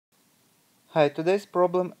Hi, today's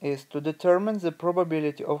problem is to determine the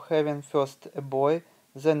probability of having first a boy,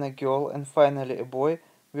 then a girl, and finally a boy.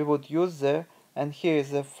 We would use the, and here is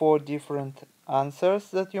the 4 different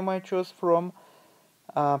answers that you might choose from.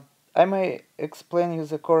 I may explain you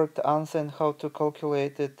the correct answer and how to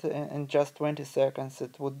calculate it in just 20 seconds.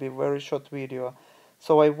 It would be a very short video.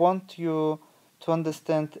 So I want you to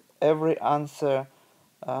understand every answer,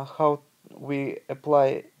 how we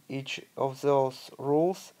apply each of those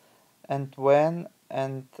rules and when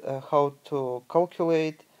and how to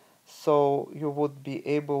calculate, so you would be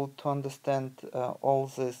able to understand all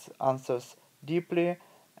these answers deeply.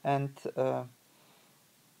 And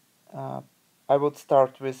I would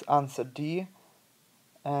start with answer D.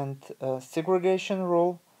 And segregation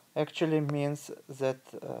rule actually means that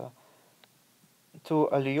two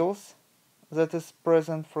alleles that is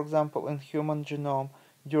present, for example, in human genome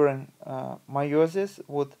during meiosis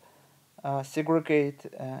would segregate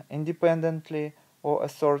independently or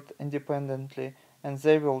assort independently, and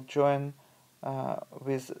they will join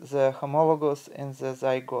with the homologous in the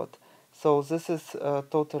zygote. So this is a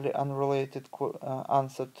totally unrelated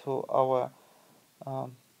answer to our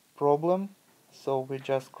problem, so we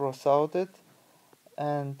just cross out it.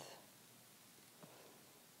 And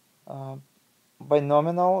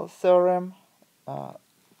binomial theorem,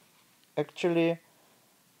 actually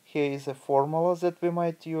here is a formula that we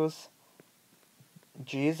might use.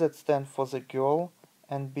 G that stands for the girl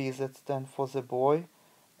and B that stands for the boy.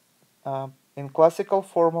 In classical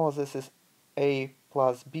formula this is A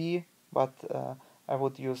plus B, but I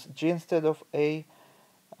would use G instead of A.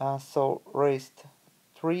 So raised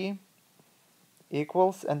 3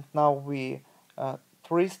 equals, and now we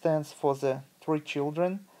 3 stands for the 3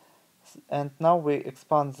 children, and now we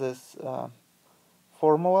expand this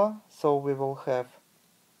formula, so we will have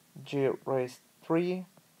G raised 3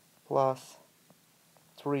 plus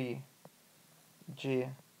 3G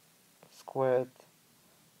squared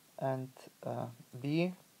and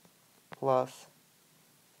B plus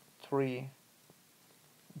 3G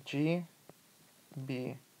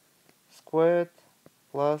B squared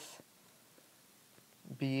plus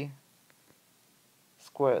B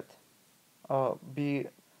squared, B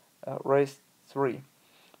raised 3.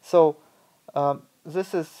 So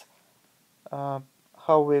this is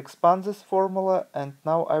how we expand this formula, and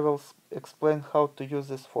now I will explain how to use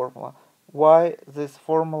this formula. Why this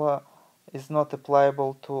formula is not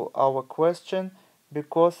applicable to our question?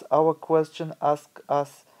 Because our question asks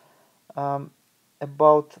us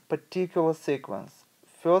about particular sequence.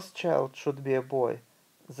 First child should be a boy,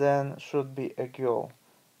 then should be a girl,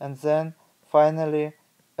 and then finally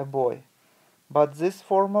a boy. But this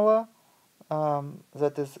formula,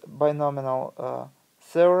 that is binomial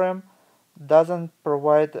theorem, doesn't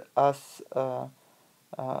provide us,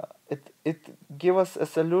 it gives us a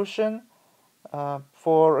solution.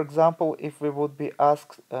 For example, if we would be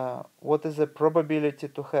asked what is the probability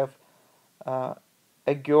to have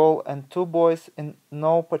a girl and 2 boys in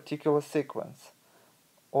no particular sequence,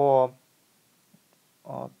 or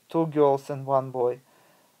 2 girls and 1 boy,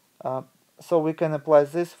 so we can apply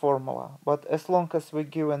this formula. But as long as we're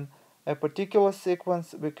given a particular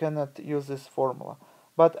sequence, we cannot use this formula.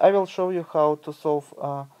 But I will show you how to solve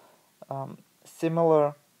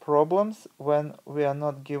similar problems when we are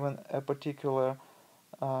not given a particular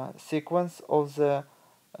sequence of the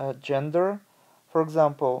gender. For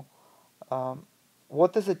example,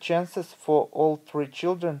 what is the chances for all 3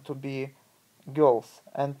 children to be girls?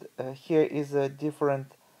 And here is a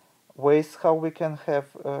different ways how we can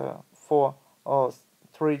have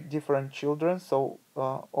 3 different children. So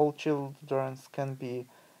all children can be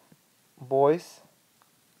boys,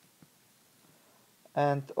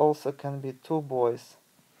 and also can be 2 boys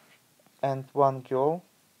and 1 girl.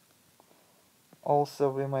 Also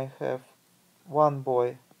we may have 1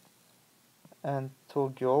 boy and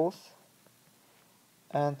 2 girls,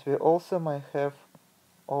 and we also may have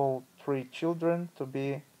all 3 children to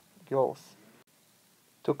be girls.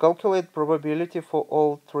 To calculate probability for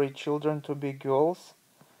all 3 children to be girls,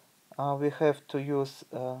 we have to use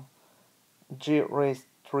G raised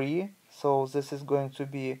 3, so this is going to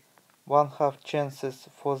be 1/2 chances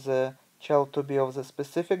for the child to be of the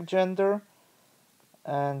specific gender,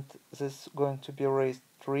 and this is going to be raised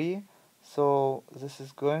 3, so this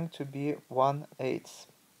is going to be 1/8.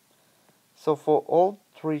 So for all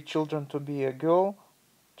 3 children to be a girl,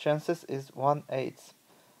 chances is 1/8.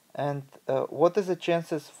 And what is the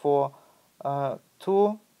chances for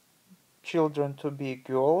 2 children to be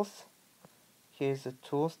girls? Here is the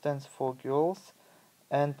 2 stands for girls,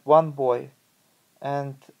 and 1 boy.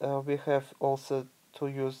 And we have also to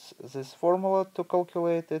use this formula to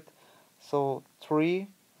calculate it. So 3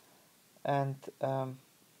 and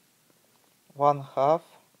 1/2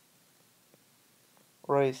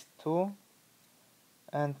 raised 2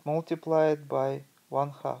 and multiplied by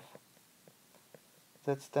 1/2.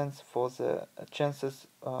 That stands for the chances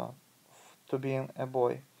to being a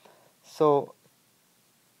boy. So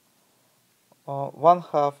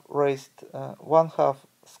 1/2 raised 1/2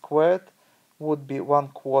 squared would be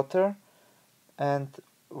 1/4, and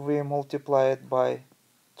we multiply it by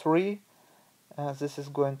 3. This is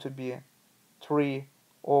going to be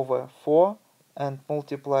 3/4, and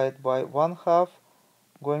multiplied by 1/2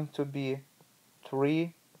 going to be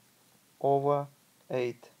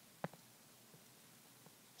 3/8.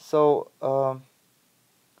 So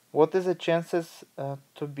what is the chances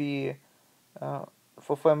to be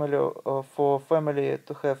for family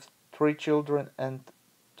to have 3 children and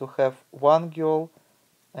to have 1 girl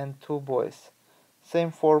and 2 boys?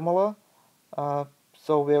 Same formula.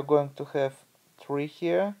 So we are going to have 3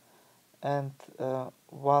 here, and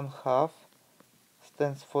 1/2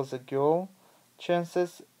 stands for the girl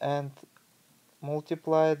chances, and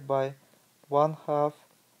multiplied by 1/2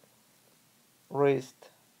 raised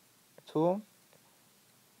 2.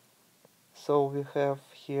 So we have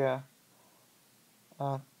here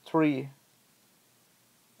 3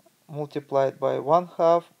 multiplied by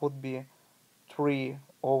 1/2 would be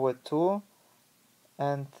 3/2,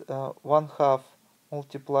 and 1/2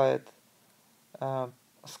 multiplied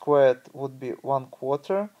squared would be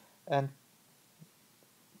 1/4, and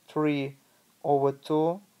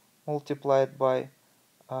 3/2 multiplied by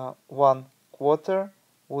 1/4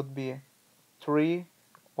 would be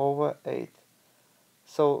 3/8.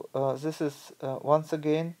 So this is once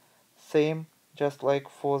again same, just like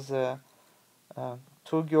for the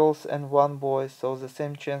 2 girls and 1 boy, so the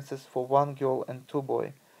same chances for 1 girl and 2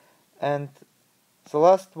 boy. And the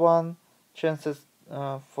last one, chances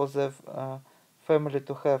for the family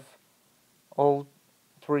to have all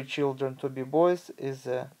 3 children to be boys, is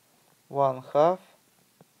 1/2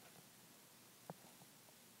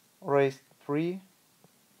 raised 3.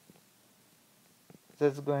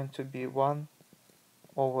 That's going to be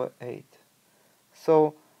 1/8.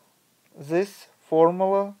 So this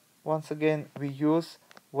formula, once again, we use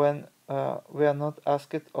when we are not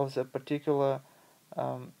asked of the particular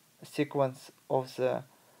sequence of the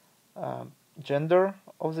gender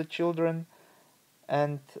of the children,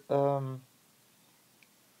 and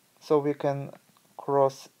so we can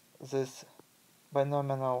cross this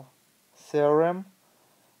binomial theorem.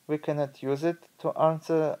 We cannot use it to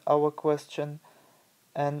answer our question.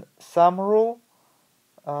 And sum rule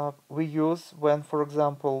we use when, for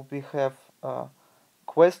example, we have a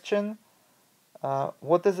question,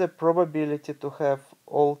 what is the probability to have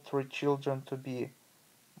all 3 children to be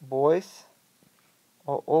boys,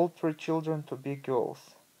 or all 3 children to be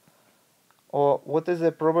girls? Or what is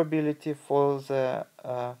the probability for the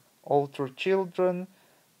all 3 children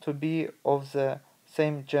to be of the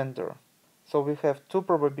same gender? So we have 2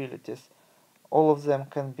 probabilities. All of them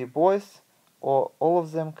can be boys, or all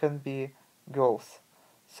of them can be girls.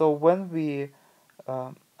 So when we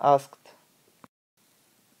asked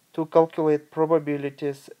to calculate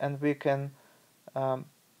probabilities, and we can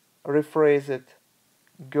rephrase it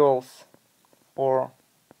girls or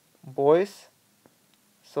boys,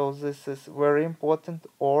 so this is very important,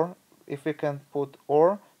 or if we can put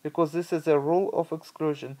or, because this is a rule of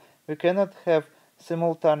exclusion. We cannot have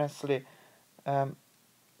simultaneously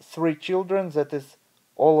 3 children, that is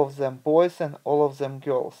all of them boys and all of them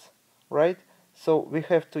girls, right? So we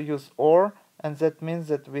have to use or, and that means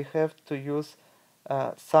that we have to use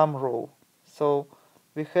sum rule. So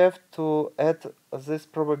we have to add these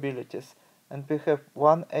probabilities, and we have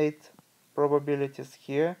 1/8 probabilities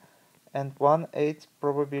here and 1/8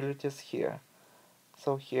 probabilities here.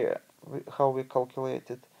 So here how we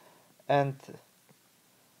calculate it, and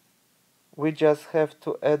we just have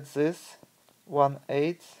to add this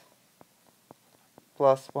 1/8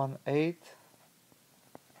 plus 1/8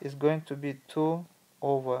 is going to be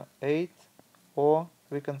 2/8, or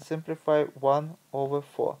we can simplify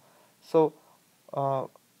 1/4. So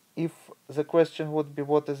if the question would be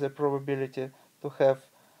what is the probability to have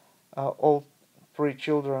all 3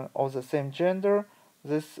 children of the same gender,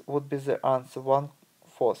 this would be the answer,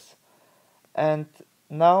 1/4. And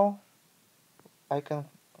now I can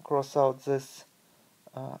cross out this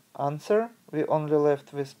answer. We only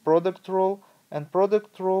left with product rule, and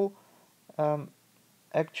product rule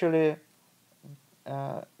actually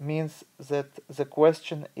means that the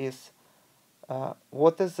question is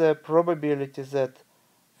what is the probability that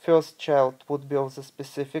first child would be of the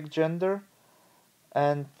specific gender,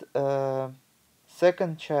 and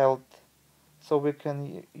second child, so we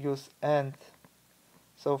can use and,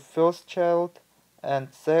 So first child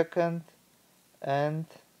and second and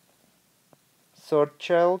third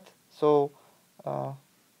child. So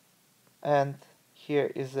and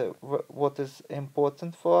here is what is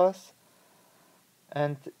important for us.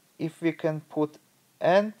 And if we can put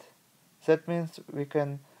and, that means we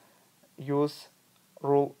can use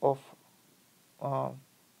rule of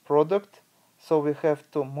product. So we have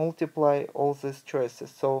to multiply all these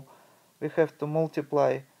choices. So we have to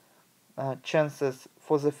multiply chances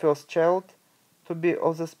for the first child to be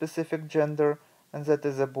of the specific gender, and that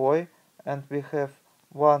is a boy, and we have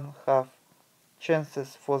 1/2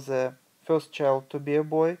 chances for the first child to be a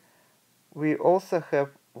boy. We also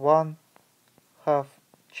have 1/2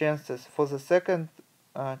 chances for the second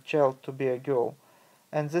child to be a girl,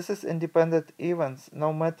 and this is independent events.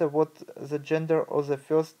 No matter what the gender of the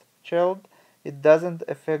first child, it doesn't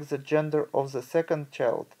affect the gender of the second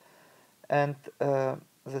child. And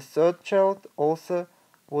the third child also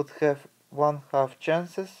would have 1/2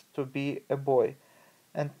 chances to be a boy.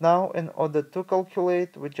 And now, in order to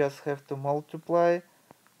calculate, we just have to multiply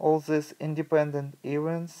all these independent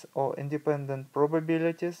events or independent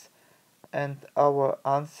probabilities, and our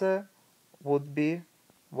answer would be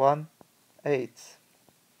 1/8.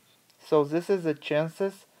 So this is the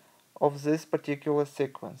chances of this particular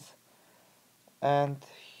sequence. And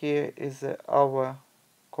here is our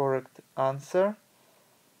correct answer.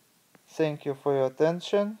 Thank you for your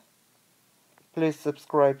attention. Please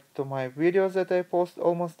subscribe to my videos that I post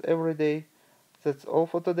almost every day. That's all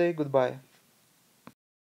for today. Goodbye.